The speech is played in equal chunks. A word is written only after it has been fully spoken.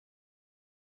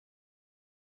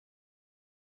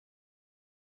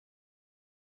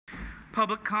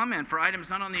Public comment for items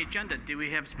not on the agenda. Do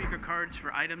we have speaker cards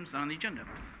for items on the agenda?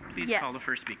 Please Yes. call the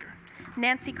first speaker.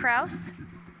 Nancy Kraus.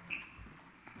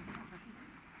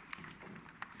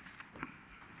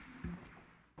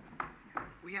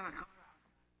 We have a car.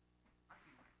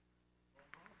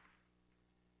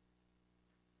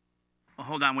 Oh,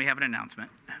 hold on, we have an announcement.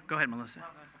 Go ahead, Melissa. Well,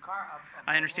 there's a car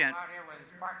I understand. out here with his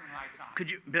parking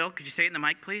lights on. Bill, could you say it in the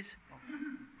mic, please?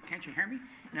 Can't you hear me?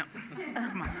 No.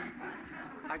 Come on.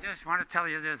 I just want to tell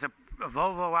you there's a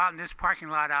Volvo out in this parking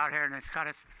lot out here, and it's got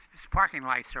its parking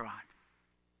lights are on.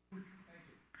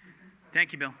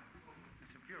 Thank you, Bill.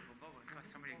 It's a beautiful Volvo. It's got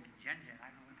somebody gen. I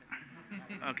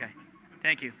don't know what Okay.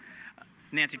 Thank you.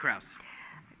 Nancy Kraus.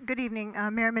 Good evening,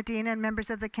 Mayor Medina and members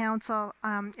of the council.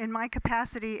 In my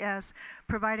capacity as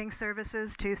providing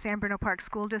services to San Bruno Park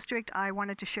School District, I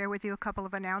wanted to share with you a couple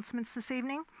of announcements this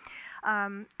evening.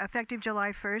 Effective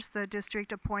July 1st, the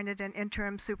district appointed an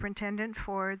interim superintendent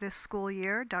for this school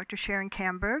year, Dr. Sharon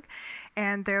Camberg,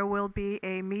 and there will be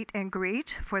a meet and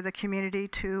greet for the community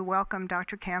to welcome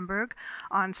Dr. Camberg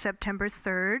on September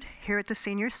 3rd here at the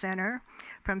Senior Center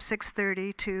from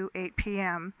 6:30 to 8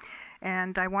 p.m.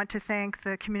 And I want to thank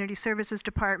the Community Services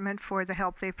Department for the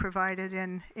help they've provided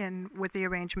with the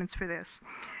arrangements for this.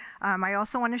 I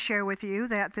also want to share with you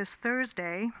that this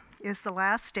Thursday is the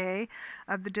last day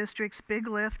of the district's Big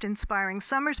Lift Inspiring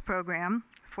Summers program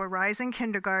for rising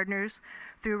kindergartners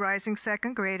through rising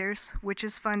second graders, which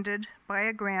is funded by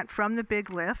a grant from the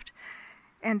Big Lift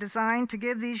and designed to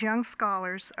give these young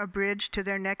scholars a bridge to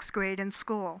their next grade in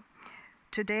school.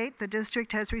 To date, the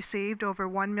district has received over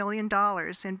 $1 million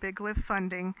in Big Lift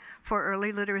funding for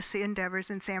early literacy endeavors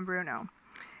in San Bruno.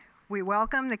 We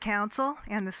welcome the council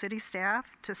and the city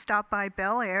staff to stop by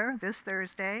Bel Air this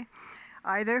Thursday,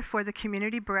 either for the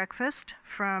community breakfast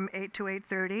from 8 to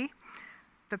 8:30,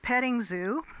 the petting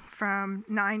zoo from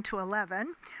 9 to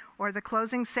 11, or the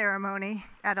closing ceremony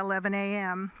at 11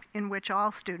 a.m., in which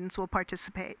all students will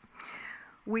participate.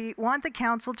 We want the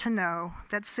council to know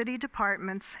that city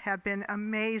departments have been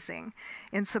amazing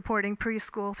in supporting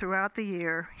preschool throughout the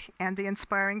year and the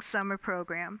Inspiring Summer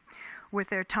program with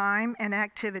their time and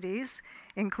activities,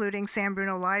 including San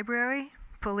Bruno Library,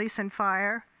 Police and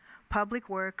Fire, Public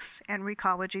Works, and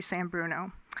Recology San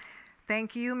Bruno.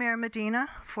 Thank you, Mayor Medina,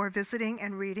 for visiting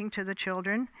and reading to the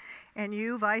children, and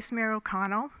you, Vice Mayor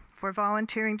O'Connell, for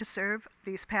volunteering to serve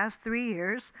these past 3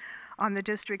 years on the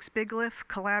district's Big Lift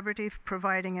Collaborative,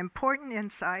 providing important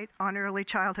insight on early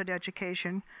childhood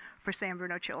education for San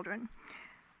Bruno children.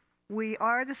 We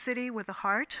are the city with a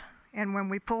heart, and when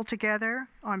we pull together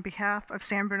on behalf of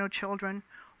San Bruno children,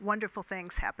 wonderful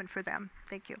things happen for them.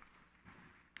 Thank you.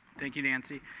 Thank you,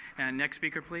 Nancy. And next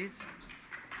speaker, please.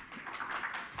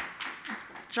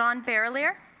 John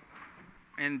Barrelier.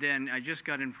 And then I just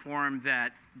got informed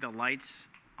that the lights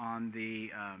on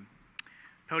the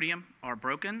podium are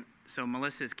broken. So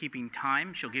Melissa is keeping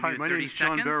time. She'll give you 30 seconds. Hi, my name is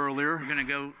John Barrelier. We're going to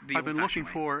go the I've been looking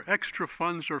way. for extra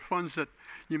funds or funds that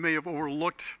you may have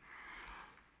overlooked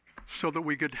so that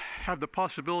we could have the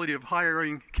possibility of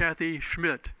hiring Kathy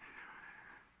Schmidt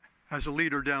as a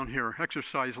leader down here,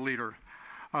 exercise leader.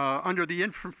 Under the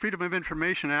Freedom of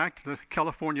Information Act, the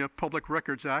California Public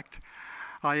Records Act,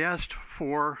 I asked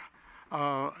for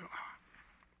the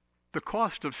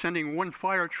cost of sending one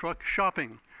fire truck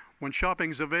shopping when shopping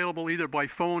is available either by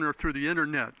phone or through the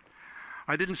internet.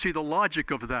 I didn't see the logic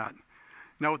of that.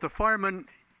 Now, if the firemen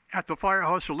at the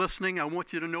firehouse are listening, I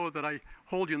want you to know that I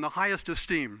hold you in the highest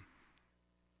esteem.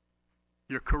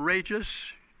 You're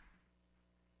courageous,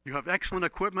 you have excellent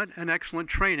equipment and excellent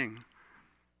training.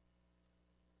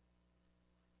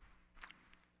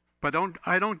 But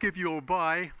I don't give you a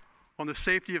buy on the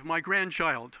safety of my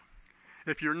grandchild.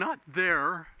 If you're not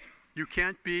there, you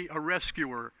can't be a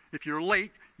rescuer. If you're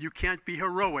late, you can't be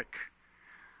heroic.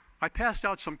 I passed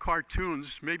out some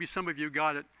cartoons, maybe some of you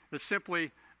got it. It's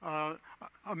simply a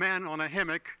man on a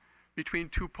hammock between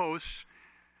two posts.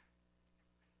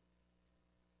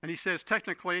 And he says,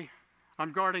 technically,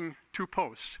 I'm guarding two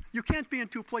posts. You can't be in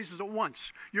two places at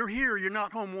once. You're here, you're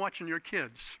not home watching your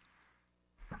kids.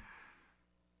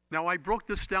 Now, I broke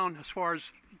this down as far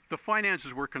as the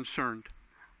finances were concerned.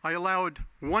 I allowed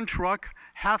one truck,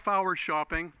 half-hour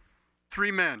shopping,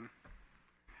 3 men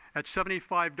at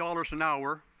 $75 an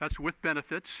hour, that's with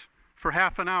benefits, for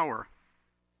half an hour.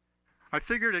 I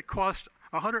figured it cost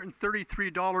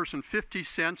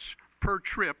 $133.50 per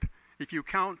trip. If you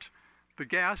count the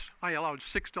gas, I allowed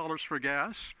 $6 for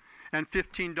gas and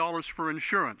 $15 for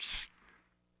insurance.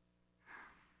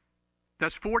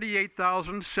 That's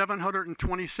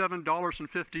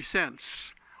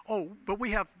 $48,727.50. Oh, but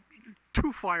we have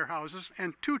 2 firehouses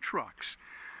and 2 trucks.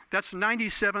 That's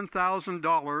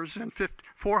 $97,000 and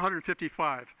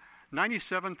 $455.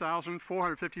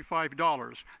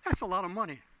 $97,455. That's a lot of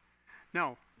money.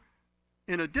 Now,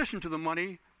 in addition to the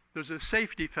money, there's a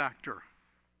safety factor.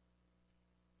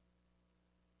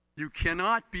 You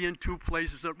cannot be in two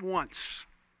places at once.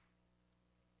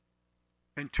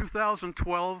 In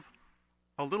 2012,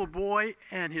 a little boy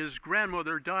and his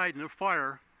grandmother died in a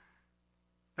fire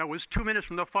that was 2 minutes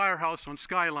from the firehouse on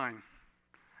Skyline.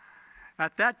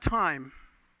 At that time,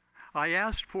 I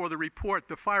asked for the report,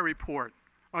 the fire report,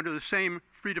 under the same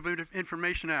Freedom of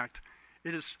Information Act.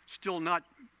 It is still not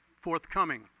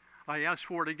forthcoming. I asked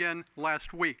for it again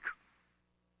last week.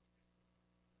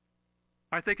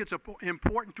 I think it's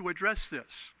important to address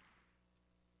this.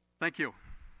 Thank you.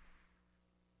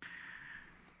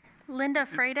 Linda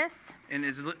Freitas. And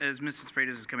as Mrs.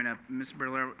 Freitas is coming up, Ms.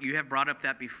 Berler, you have brought up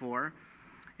that before,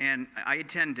 and I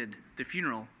attended the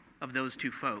funeral of those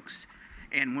two folks.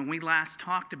 And when we last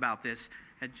talked about this,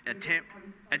 I'm in a disadvantage.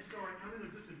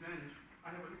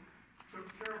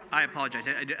 I apologize.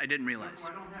 I didn't realize.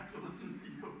 I don't have to listen to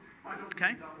you. I don't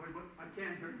Okay. that way, but I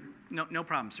can't hear you. No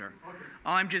problem, sir. Okay.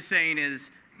 All I'm just saying is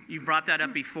you brought that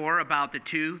up before about the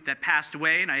two that passed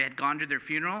away, and I had gone to their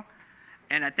funeral.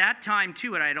 And at that time,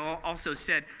 too, and I had also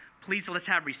said, please let's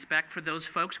have respect for those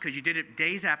folks because you did it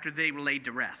days after they were laid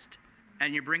to rest.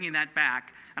 And you're bringing that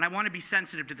back. And I want to be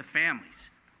sensitive to the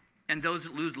families and those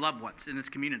that lose loved ones in this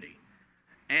community.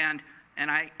 And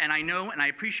I know and I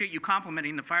appreciate you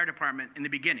complimenting the fire department in the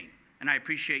beginning. And I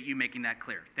appreciate you making that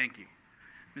clear. Thank you.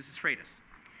 Mrs. Freitas.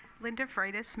 Linda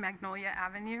Freitas, Magnolia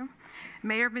Avenue.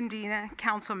 Mayor Medina,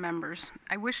 council members,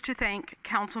 I wish to thank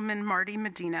Councilman Marty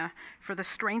Medina for the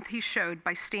strength he showed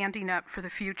by standing up for the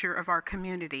future of our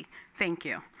community. Thank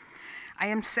you. I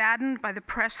am saddened by the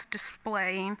press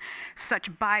displaying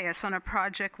such bias on a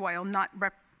project while not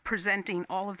representing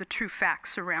all of the true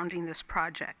facts surrounding this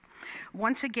project.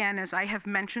 Once again, as I have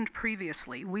mentioned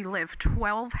previously, we live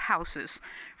 12 houses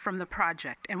from the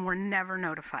project and were never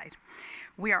notified.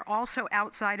 We are also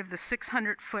outside of the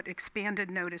 600-foot expanded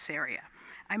notice area.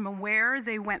 I'm aware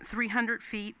they went 300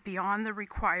 feet beyond the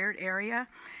required area,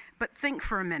 but think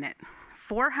for a minute.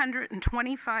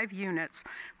 425 units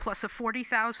plus a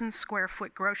 40,000 square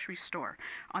foot grocery store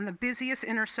on the busiest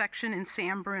intersection in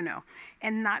San Bruno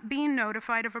and not being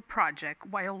notified of a project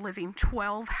while living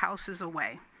 12 houses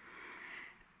away.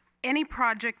 Any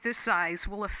project this size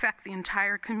will affect the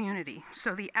entire community,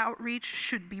 so the outreach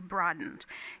should be broadened.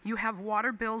 You have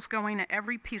water bills going to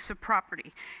every piece of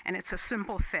property, and it's a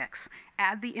simple fix.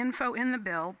 Add the info in the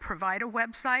bill, provide a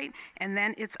website, and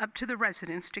then it's up to the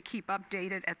residents to keep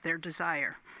updated at their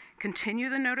desire.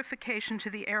 Continue the notification to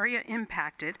the area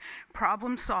impacted,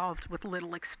 problem solved with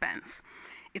little expense.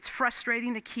 It's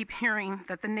frustrating to keep hearing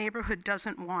that the neighborhood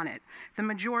doesn't want it. The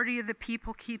majority of the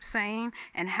people keep saying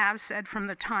and have said from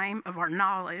the time of our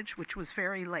knowledge, which was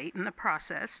very late in the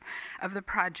process of the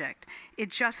project,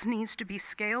 it just needs to be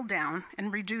scaled down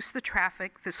and reduce the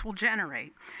traffic this will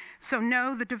generate. So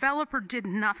no, the developer did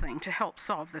nothing to help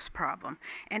solve this problem.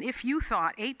 And if you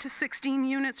thought 8 to 16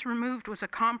 units removed was a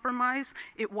compromise,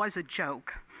 it was a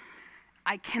joke.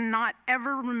 I cannot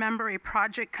ever remember a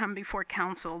project come before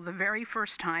council the very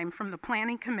first time from the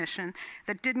Planning Commission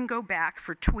that didn't go back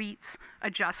for tweets,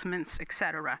 adjustments,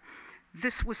 etc.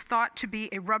 This was thought to be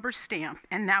a rubber stamp,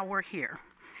 and now we're here.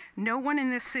 No one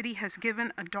in this city has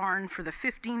given a darn for the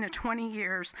 15 to 20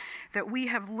 years that we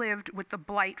have lived with the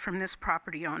blight from this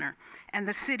property owner. And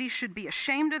the city should be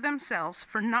ashamed of themselves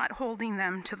for not holding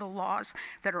them to the laws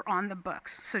that are on the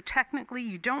books. So technically,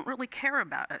 you don't really care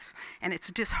about us, and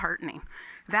it's disheartening.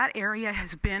 That area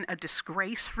has been a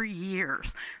disgrace for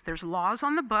years. There's laws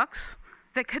on the books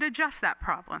that could adjust that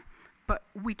problem. But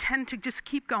we tend to just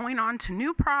keep going on to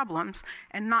new problems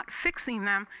and not fixing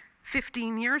them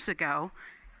 15 years ago.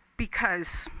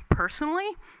 Because personally,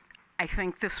 I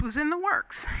think this was in the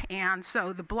works. And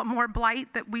so the more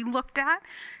blight that we looked at,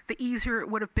 the easier it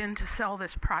would have been to sell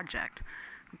this project.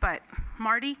 But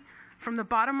Marty, from the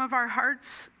bottom of our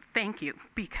hearts, thank you,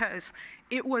 because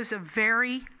it was a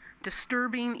very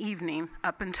disturbing evening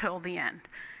up until the end.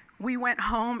 We went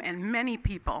home and many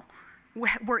people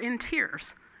were in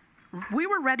tears. We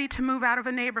were ready to move out of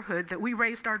a neighborhood that we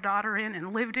raised our daughter in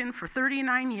and lived in for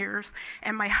 39 years,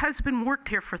 and my husband worked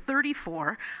here for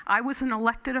 34. I was an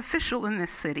elected official in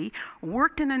this city,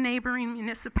 worked in a neighboring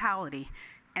municipality,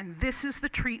 and this is the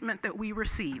treatment that we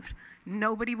received.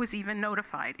 Nobody was even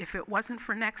notified. If it wasn't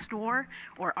for next door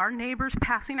or our neighbors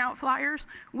passing out flyers,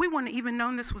 we wouldn't have even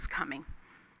known this was coming.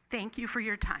 Thank you for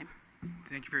your time.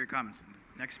 Thank you for your comments.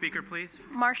 Next speaker, please.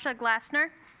 Marsha Glassner.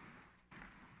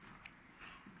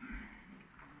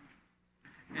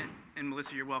 And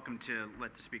Melissa, you're welcome to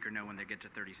let the speaker know when they get to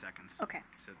 30 seconds. Okay.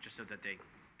 So just so that they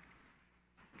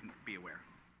can be aware.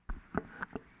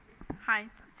 Hi,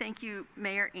 thank you,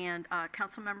 Mayor and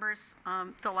council members.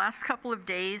 The last couple of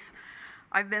days,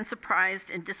 I've been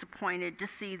surprised and disappointed to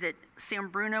see that San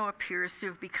Bruno appears to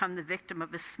have become the victim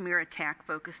of a smear attack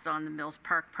focused on the Mills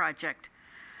Park project.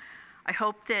 I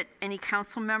hope that any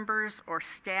council members or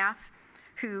staff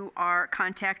who are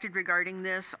contacted regarding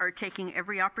this are taking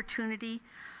every opportunity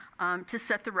to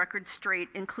set the record straight,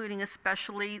 including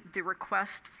especially the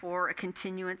request for a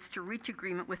continuance to reach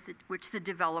agreement with which the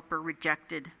developer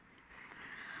rejected.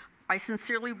 I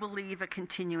sincerely believe a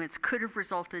continuance could have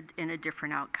resulted in a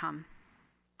different outcome.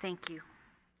 Thank you.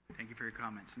 Thank you for your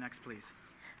comments. Next, please.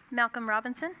 Malcolm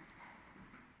Robinson.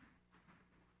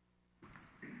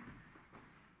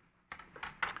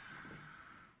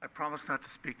 I promise not to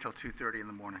speak till 2:30 in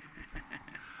the morning.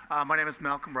 My name is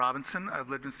Malcolm Robinson. I've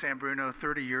lived in San Bruno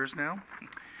 30 years now,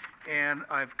 and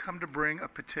I've come to bring a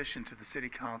petition to the City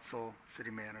Council,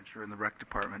 City Manager, and the Rec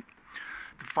Department.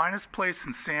 The finest place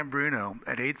in San Bruno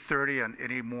at 8:30 on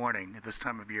any morning at this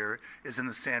time of year is in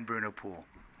the San Bruno Pool.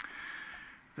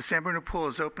 The San Bruno Pool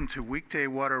is open to weekday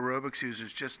water aerobics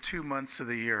users just 2 months of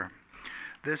the year.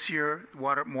 This year,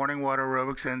 morning water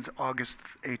aerobics ends August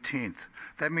 18th.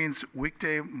 That means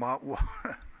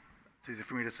it's easy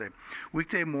for me to say,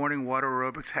 weekday morning water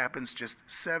aerobics happens just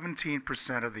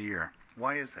 17% of the year.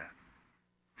 Why is that?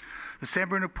 The San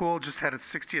Bruno Pool just had its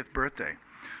 60th birthday.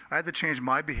 I had to change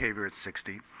my behavior at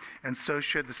 60, and so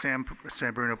should the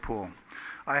San Bruno Pool.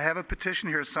 I have a petition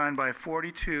here signed by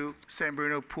 42 San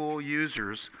Bruno Pool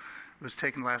users. It was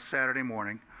taken last Saturday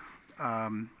morning.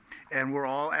 And we're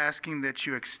all asking that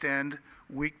you extend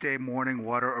weekday morning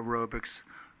water aerobics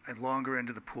and longer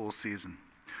into the pool season.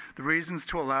 The reasons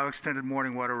to allow extended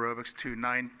morning water aerobics to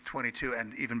 9/22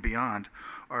 and even beyond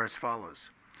are as follows.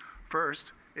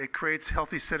 First, it creates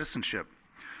healthy citizenship.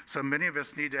 So many of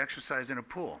us need to exercise in a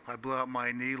pool. I blew out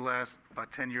my knee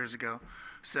about 10 years ago,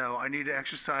 so I need to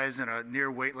exercise in a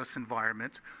near weightless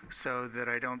environment so that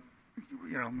I don't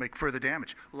make further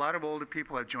damage. A lot of older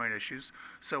people have joint issues,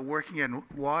 so working in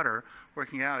water,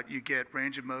 working out, you get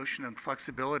range of motion and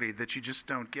flexibility that you just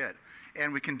don't get.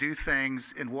 And we can do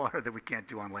things in water that we can't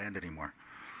do on land anymore.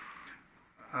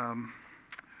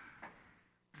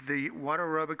 The water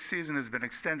aerobics season has been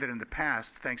extended in the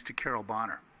past thanks to Carol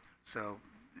Bonner. So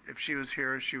if she was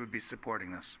here, she would be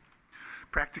supporting this.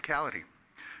 Practicality.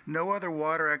 No other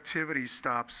water activity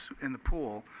stops in the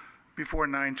pool before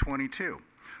 9/22.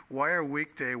 Why are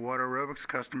weekday water aerobics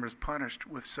customers punished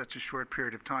with such a short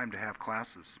period of time to have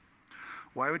classes?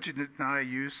 Why would you deny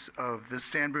use of this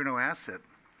San Bruno asset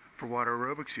for water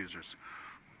aerobics users?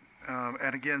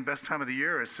 And again, best time of the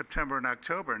year is September and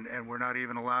October, and we're not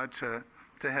even allowed to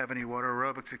have any water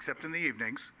aerobics except in the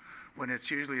evenings when it's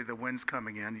usually the wind's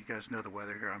coming in. You guys know the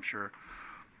weather here, I'm sure.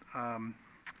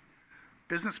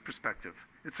 Business perspective.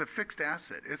 It's a fixed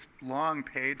asset. It's long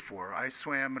paid for. I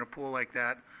swam in a pool like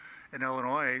that in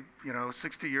Illinois,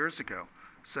 60 years ago.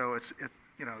 So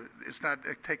it's not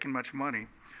taking much money.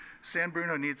 San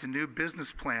Bruno needs a new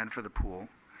business plan for the pool,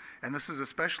 and this is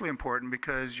especially important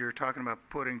because you're talking about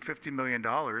putting $50 million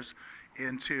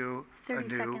into a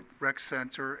new rec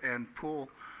center and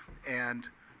pool, and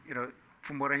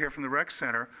from what I hear from the rec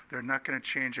center, they're not going to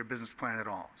change their business plan at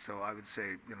all. So I would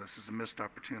say this is a missed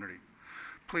opportunity.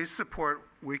 Please support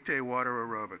weekday water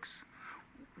aerobics.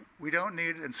 We don't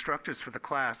need instructors for the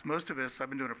class. Most of us, I've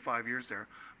been doing it 5 years there,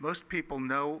 most people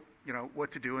know,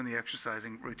 what to do in the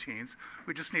exercising routines.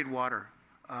 We just need water,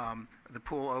 the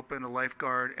pool open, a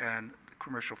lifeguard, and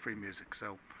commercial-free music.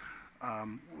 So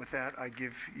with that, I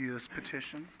give you this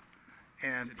petition,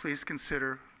 and please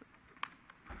consider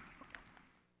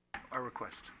our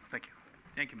request. Thank you.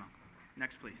 Thank you, Mom.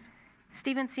 Next, please.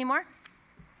 Stephen Seymour.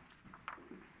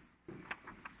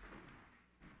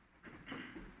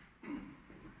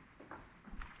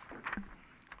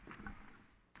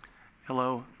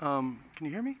 Hello. Can you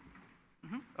hear me?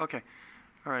 Mm-hmm. Okay.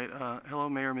 All right. Hello,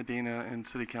 Mayor Medina and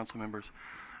City Council members.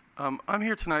 I'm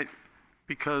here tonight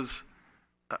because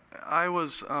I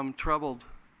was troubled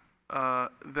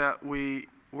that we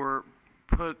were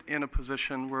put in a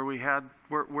position where we had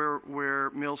where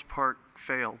Mills Park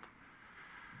failed.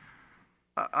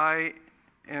 I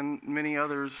and many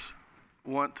others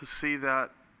want to see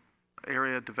that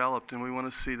area developed, and we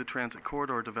want to see the transit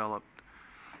corridor developed.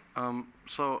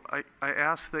 So I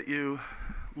ask that you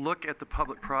look at the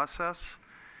public process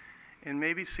and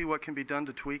maybe see what can be done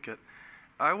to tweak it.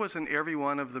 I was in every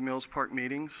one of the Mills Park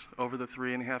meetings over the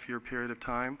 3.5-year period of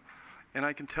time, and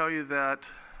I can tell you that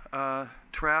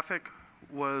traffic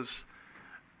was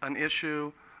an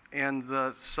issue and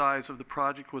the size of the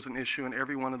project was an issue in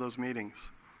every one of those meetings.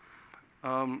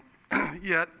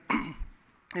 Yet,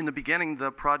 in the beginning,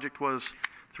 the project was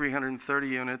 330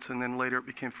 units, and then later it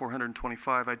became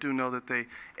 425. I do know that they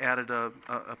added a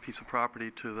piece of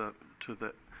property to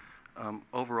the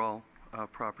overall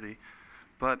property,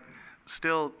 but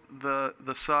still,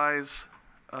 the size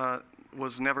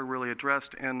was never really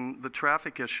addressed, and the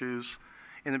traffic issues.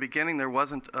 In the beginning, there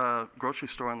wasn't a grocery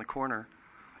store on the corner.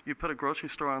 You put a grocery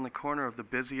store on the corner of the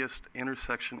busiest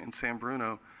intersection in San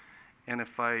Bruno, and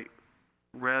if I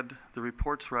read the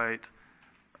reports right,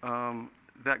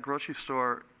 that grocery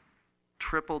store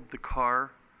tripled the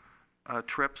car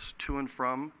trips to and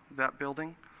from that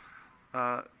building.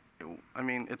 I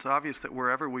mean, it's obvious that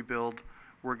wherever we build,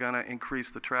 we're going to increase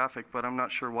the traffic, but I'm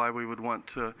not sure why we would want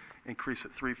to increase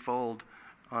it threefold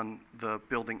on the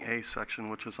Building A section,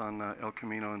 which is on El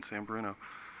Camino and San Bruno.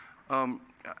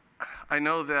 I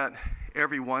know that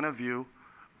every one of you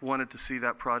wanted to see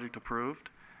that project approved.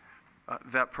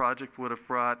 That project would have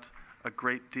brought a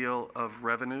great deal of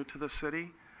revenue to the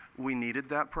city. We needed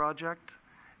that project.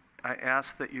 I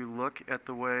ask that you look at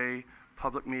the way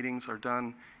public meetings are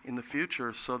done in the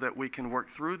future so that we can work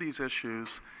through these issues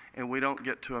and we don't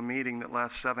get to a meeting that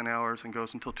lasts 7 hours and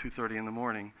goes until 2:30 in the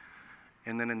morning.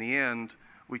 And then in the end,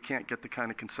 we can't get the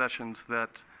kind of concessions that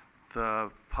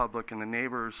the public and the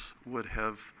neighbors would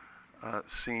have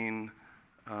seen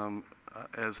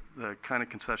as the kind of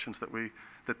concessions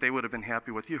that they would have been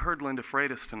happy with. You heard Linda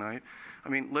Freitas tonight. I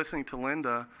mean, listening to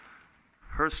Linda,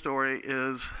 her story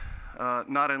is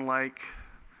not unlike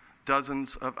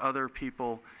dozens of other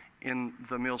people in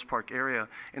the Mills Park area.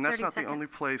 And that's not the only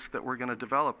place that we're going to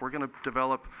develop. We're going to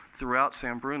develop throughout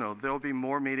San Bruno. There will be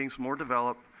more meetings, more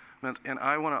development. And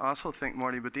I want to also thank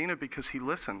Marty Medina because he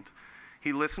listened.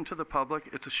 He listened to the public.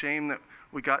 It's a shame that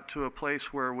we got to a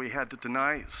place where we had to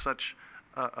deny such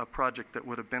a project that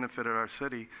would have benefited our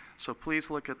city. So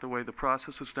please look at the way the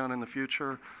process is done in the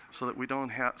future so that we don't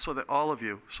have, so that all of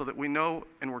you, so that we know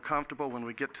and we're comfortable when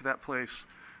we get to that place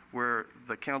where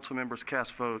the council members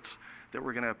cast votes that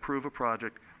we're going to approve a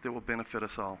project that will benefit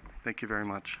us all. Thank you very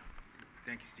much.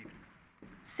 Thank you, Stephen.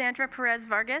 Sandra Perez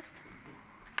Vargas.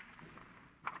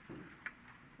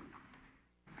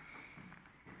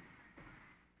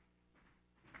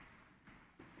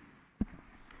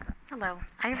 Hello.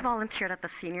 I volunteered at the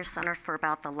Senior Center for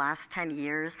about the last 10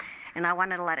 years, and I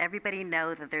wanted to let everybody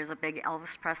know that there's a big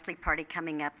Elvis Presley party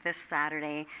coming up this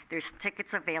Saturday. There's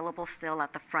tickets available still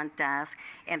at the front desk,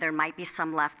 and there might be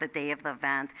some left the day of the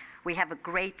event. We have a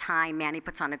great time. Manny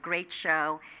puts on a great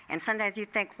show, and sometimes you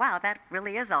think, wow, that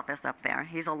really is Elvis up there.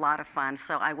 He's a lot of fun,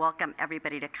 so I welcome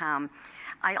everybody to come.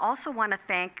 I also want to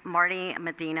thank Marty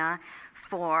Medina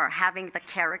for having the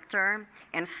character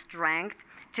and strength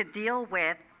to deal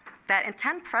with that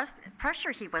intense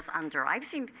pressure he was under. I've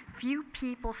seen few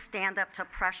people stand up to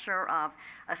pressure of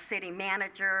a city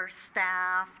manager,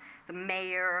 staff, the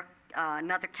mayor,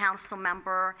 another council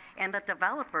member, and the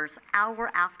developers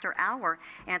hour after hour,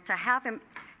 and to have him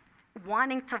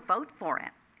wanting to vote for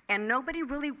it. And nobody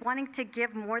really wanting to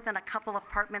give more than a couple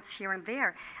apartments here and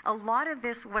there. A lot of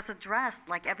this was addressed,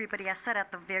 like everybody has said at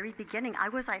the very beginning. I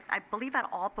believe at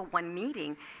all but one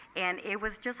meeting, and it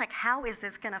was just like, how is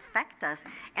this going to affect us?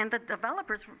 And the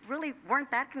developers really weren't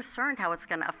that concerned how it's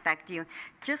going to affect you,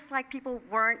 just like people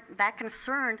weren't that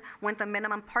concerned when the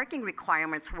minimum parking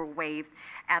requirements were waived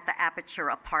at the Aperture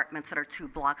apartments that are 2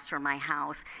 blocks from my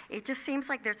house. It just seems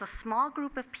like there's a small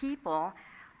group of people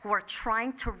who are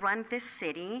trying to run this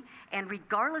city, and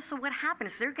regardless of what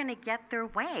happens, they're going to get their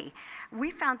way. We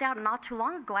found out not too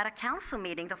long ago at a council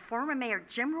meeting, the former mayor,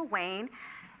 Jim Ruane,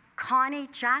 Connie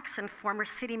Jackson, former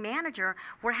city manager,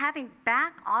 were having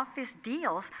back office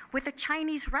deals with a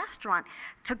Chinese restaurant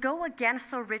to go against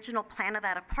the original plan of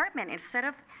that apartment. Instead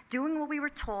of doing what we were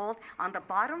told on the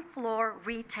bottom floor,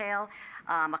 retail,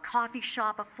 a coffee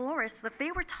shop, a florist, that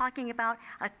they were talking about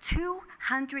a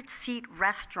 200-seat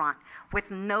restaurant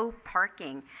with no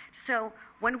parking. So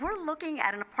when we're looking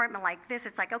at an apartment like this,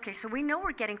 it's like, okay, so we know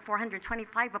we're getting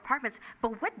 425 apartments,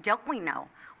 but what don't we know?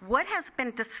 What has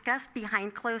been discussed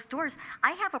behind closed doors?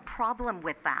 I have a problem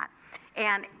with that.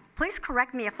 And please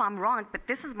correct me if I'm wrong, but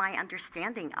this is my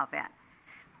understanding of it.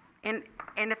 And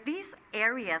if these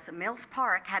areas, Mills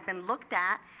Park, had been looked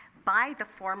at by the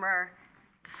former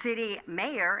city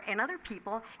mayor and other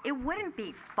people, it wouldn't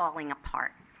be falling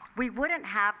apart. We wouldn't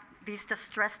have these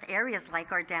distressed areas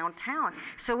like our downtown.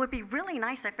 So it would be really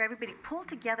nice if everybody pulled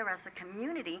together as a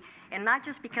community, and not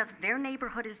just because their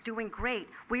neighborhood is doing great,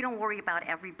 we don't worry about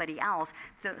everybody else.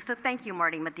 So thank you,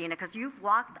 Marty Medina, because you've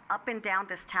walked up and down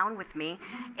this town with me,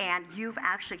 and you've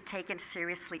actually taken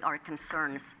seriously our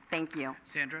concerns. Thank you.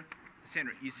 Sandra,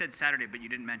 you said Saturday, but you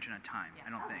didn't mention a time, I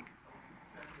don't think.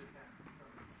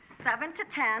 7 to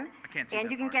 10, I can't see and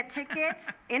that you can far. get tickets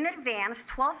in advance,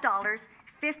 $12,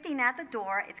 15 at the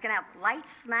door. It's going to have light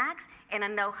snacks and a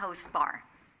no-host bar.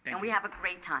 Thank And we you. have a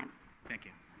great time. Thank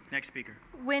you. Next speaker.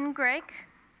 Wynn Gregg.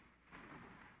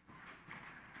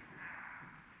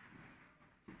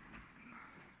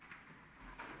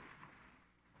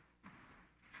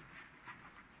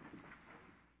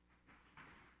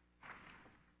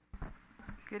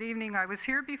 Good evening. I was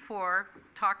here before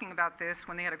talking about this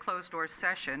when they had a closed-door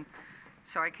session,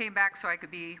 so I came back so I could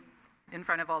be in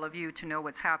front of all of you to know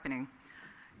what's happening.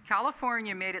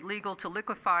 California made it legal to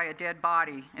liquefy a dead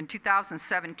body in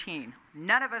 2017.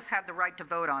 None of us had the right to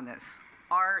vote on this.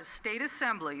 Our state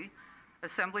assembly,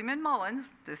 Assemblyman Mullins,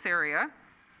 this area,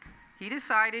 he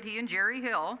decided, he and Jerry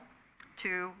Hill,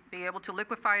 to be able to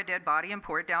liquefy a dead body and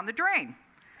pour it down the drain.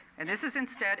 And this is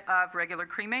instead of regular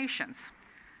cremations.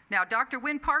 Now, Dr.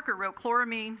 Wynn Parker wrote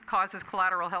chloramine causes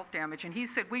collateral health damage, and he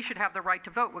said we should have the right to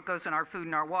vote what goes in our food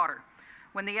and our water.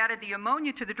 When they added the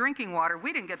ammonia to the drinking water,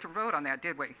 we didn't get to vote on that,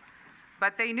 did we?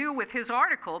 But they knew with his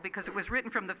article, because it was written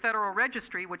from the Federal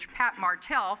Registry, which Pat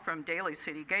Martell from Daly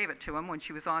City gave it to him when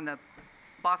she was on the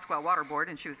Boswell Water Board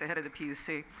and she was the head of the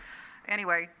PUC.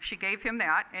 Anyway, she gave him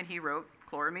that, and he wrote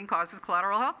chloramine causes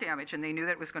collateral health damage, and they knew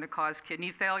that it was going to cause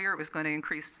kidney failure, it was going to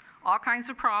increase all kinds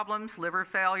of problems, liver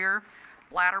failure,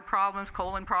 bladder problems,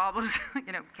 colon problems,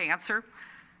 cancer,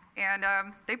 and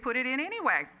they put it in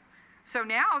anyway. So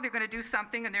now they're going to do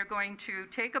something, and they're going to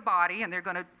take a body and they're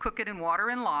going to cook it in water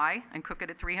and lye and cook it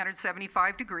at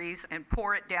 375 degrees and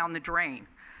pour it down the drain.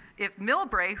 If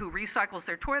Millbrae, who recycles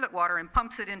their toilet water and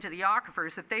pumps it into the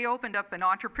aquifers, if they opened up an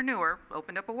entrepreneur,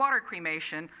 opened up a water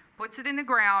cremation, puts it in the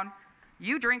ground,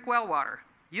 you drink well water.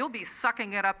 You'll be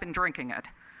sucking it up and drinking it.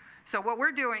 So what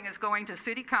we're doing is going to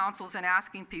city councils and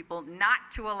asking people not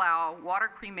to allow water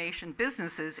cremation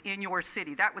businesses in your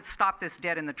city. That would stop this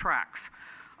dead in the tracks.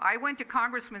 I went to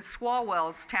Congressman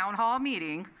Swalwell's town hall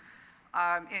meeting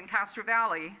in Castro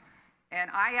Valley, and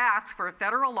I asked for a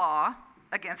federal law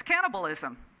against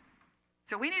cannibalism.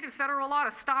 So we need a federal law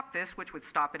to stop this, which would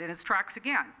stop it in its tracks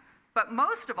again. But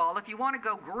most of all, if you want to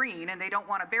go green and they don't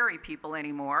want to bury people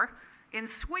anymore, in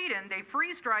Sweden, they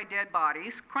freeze-dry dead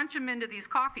bodies, crunch them into these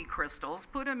coffee crystals,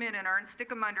 put them in an urn, stick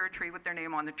them under a tree with their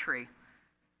name on the tree.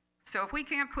 So if we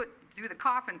can't do the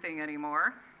coffin thing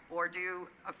anymore, or do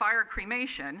a fire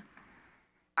cremation,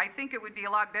 I think it would be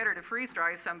a lot better to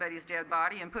freeze-dry somebody's dead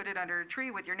body and put it under a tree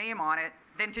with your name on it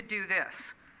than to do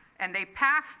this. And they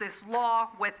passed this law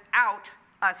without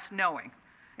us knowing.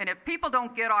 And if people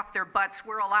don't get off their butts,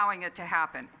 we're allowing it to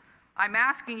happen. I'm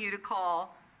asking you to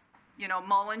call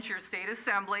Mullins, your state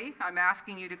assembly. I'm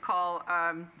asking you to call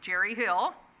Jerry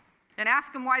Hill and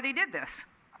ask him why they did this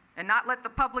and not let the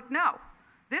public know.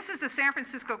 This is the San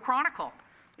Francisco Chronicle.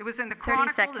 It was in the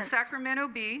Chronicle, the Sacramento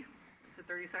Bee. Is it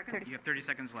 30 seconds? You have 30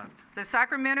 seconds left. The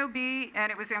Sacramento Bee,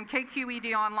 and it was on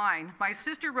KQED Online. My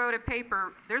sister wrote a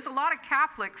paper. There's a lot of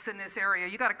Catholics in this area.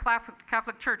 You got a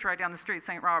Catholic church right down the street,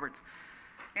 St. Robert's.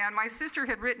 And my sister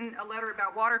had written a letter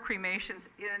about water cremations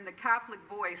in the Catholic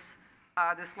Voice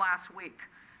this last week.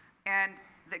 And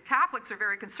the Catholics are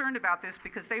very concerned about this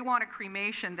because they want a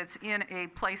cremation that's in a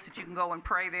place that you can go and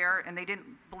pray there, and they didn't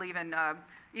believe in,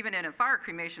 even in a fire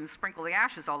cremation, sprinkle the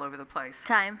ashes all over the place.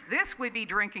 Time. This would be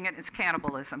drinking it. It's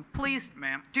cannibalism. Please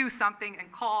do something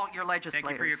and call your legislators.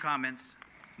 Thank you for your comments.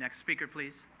 Next speaker,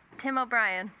 please. Tim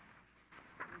O'Brien.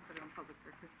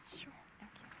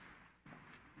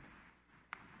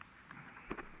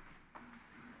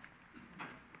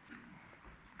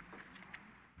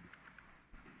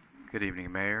 Good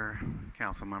evening, Mayor,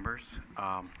 Council members.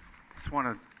 Just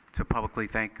wanted to publicly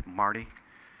thank Marty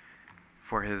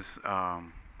for his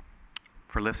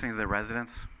for listening to the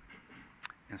residents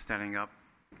and standing up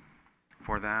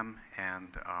for them and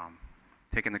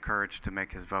taking the courage to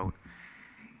make his vote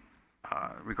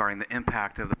regarding the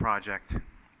impact of the project.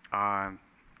 I'm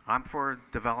for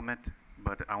development,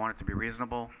 but I want it to be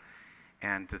reasonable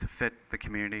and to fit the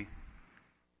community,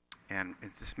 and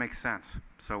it just makes sense.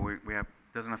 So we have.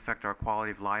 Doesn't affect our quality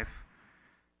of life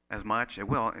as much. It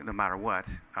will, no matter what.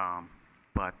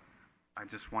 But I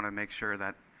just want to make sure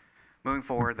that moving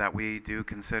forward that we do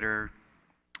consider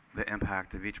the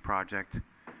impact of each project.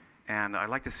 And I'd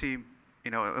like to see,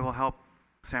 it will help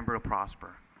San Bruno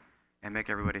prosper and make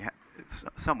everybody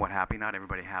somewhat happy. Not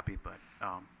everybody happy, but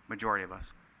majority of us.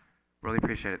 Really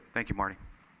appreciate it. Thank you, Marty.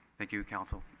 Thank you,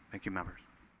 council. Thank you, members.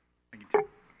 Thank you, Tim.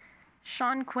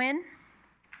 Sean Quinn.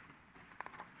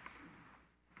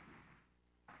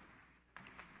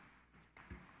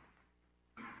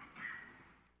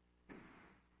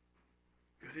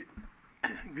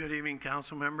 Good evening,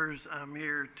 council members. I'm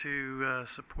here to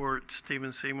support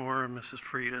Stephen Seymour and Mrs.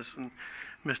 Freitas and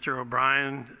Mr.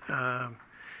 O'Brien,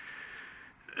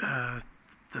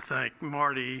 to thank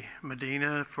Marty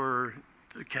Medina for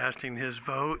casting his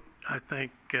vote. I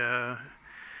think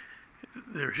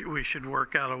we should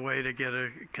work out a way to get a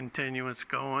continuance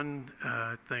going.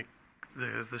 I think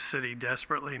the city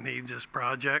desperately needs this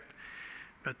project,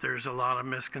 but there's a lot of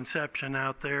misconception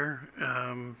out there.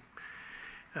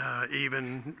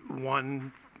 Even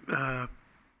one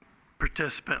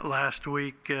participant last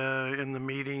week in the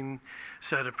meeting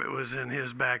said if it was in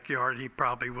his backyard, he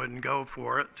probably wouldn't go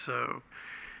for it. So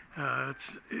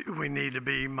we need to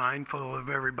be mindful of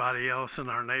everybody else in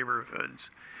our neighborhoods.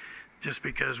 Just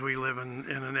because we live in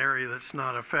an area that's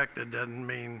not affected doesn't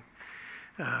mean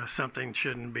something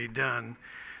shouldn't be done.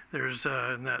 There's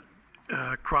in that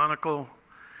Chronicle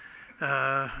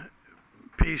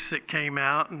piece that came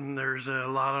out, and there's a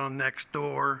lot on next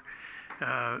door,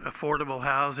 affordable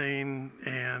housing,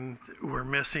 and we're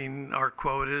missing our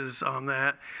quotas on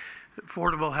that.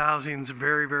 Affordable housing is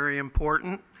very, very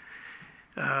important.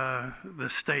 The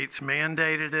state's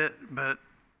mandated it, but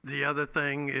the other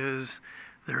thing is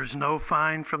there's no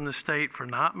fine from the state for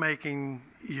not making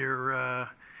your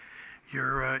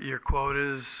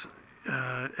quotas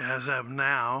as of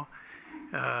now.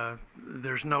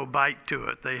 There's no bite to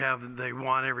it. They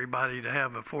want everybody to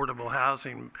have affordable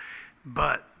housing,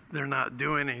 but they're not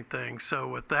doing anything. So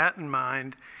with that in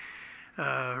mind,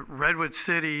 Redwood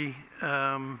City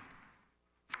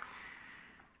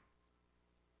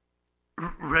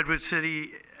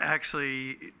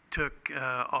actually took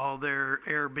all their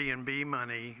Airbnb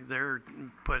money.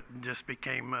 Just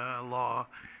became law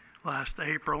last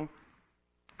April,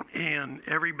 and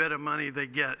every bit of money they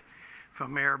get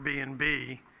from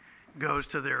Airbnb goes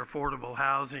to their affordable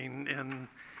housing, and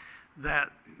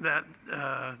that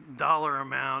dollar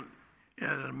amount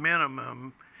at a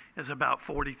minimum is about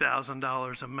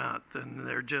 $40,000 a month, and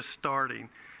they're just starting.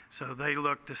 So they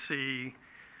look to see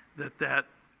that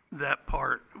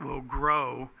part will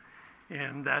grow,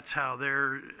 and that's how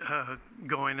they're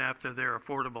going after their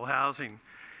affordable housing.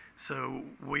 So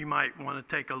we might want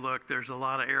to take a look. There's a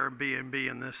lot of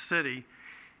Airbnb in this city,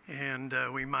 and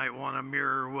we might want to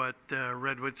mirror what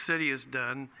Redwood City has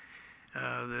done.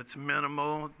 That's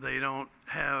minimal. They don't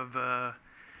have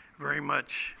very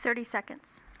much. 30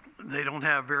 seconds. They don't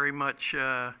have very much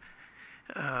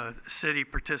city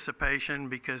participation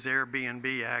because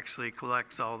Airbnb actually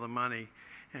collects all the money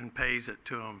and pays it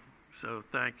to them. So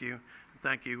thank you.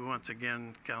 Thank you once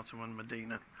again, Councilman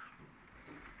Medina.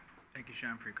 Thank you,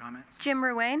 Sean, for your comments. Jim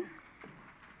Ruane.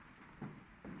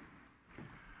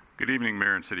 Good evening,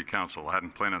 Mayor and City Council. I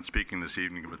hadn't planned on speaking this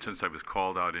evening, but since I was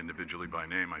called out individually by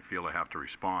name, I feel I have to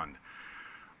respond.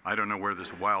 I don't know where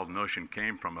this wild notion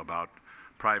came from about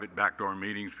private backdoor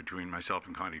meetings between myself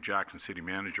and Connie Jackson, City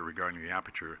Manager, regarding the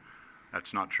aperture.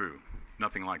 That's not true.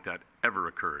 Nothing like that ever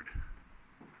occurred.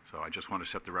 So I just want to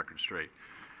set the record straight.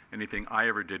 Anything I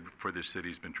ever did for this city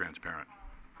has been transparent,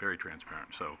 very transparent.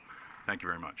 So thank you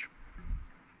very much.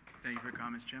 Thank you for your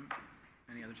comments, Jim.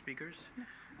 Any other speakers?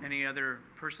 Any other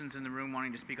persons in the room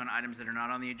wanting to speak on items that are not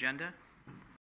on the agenda?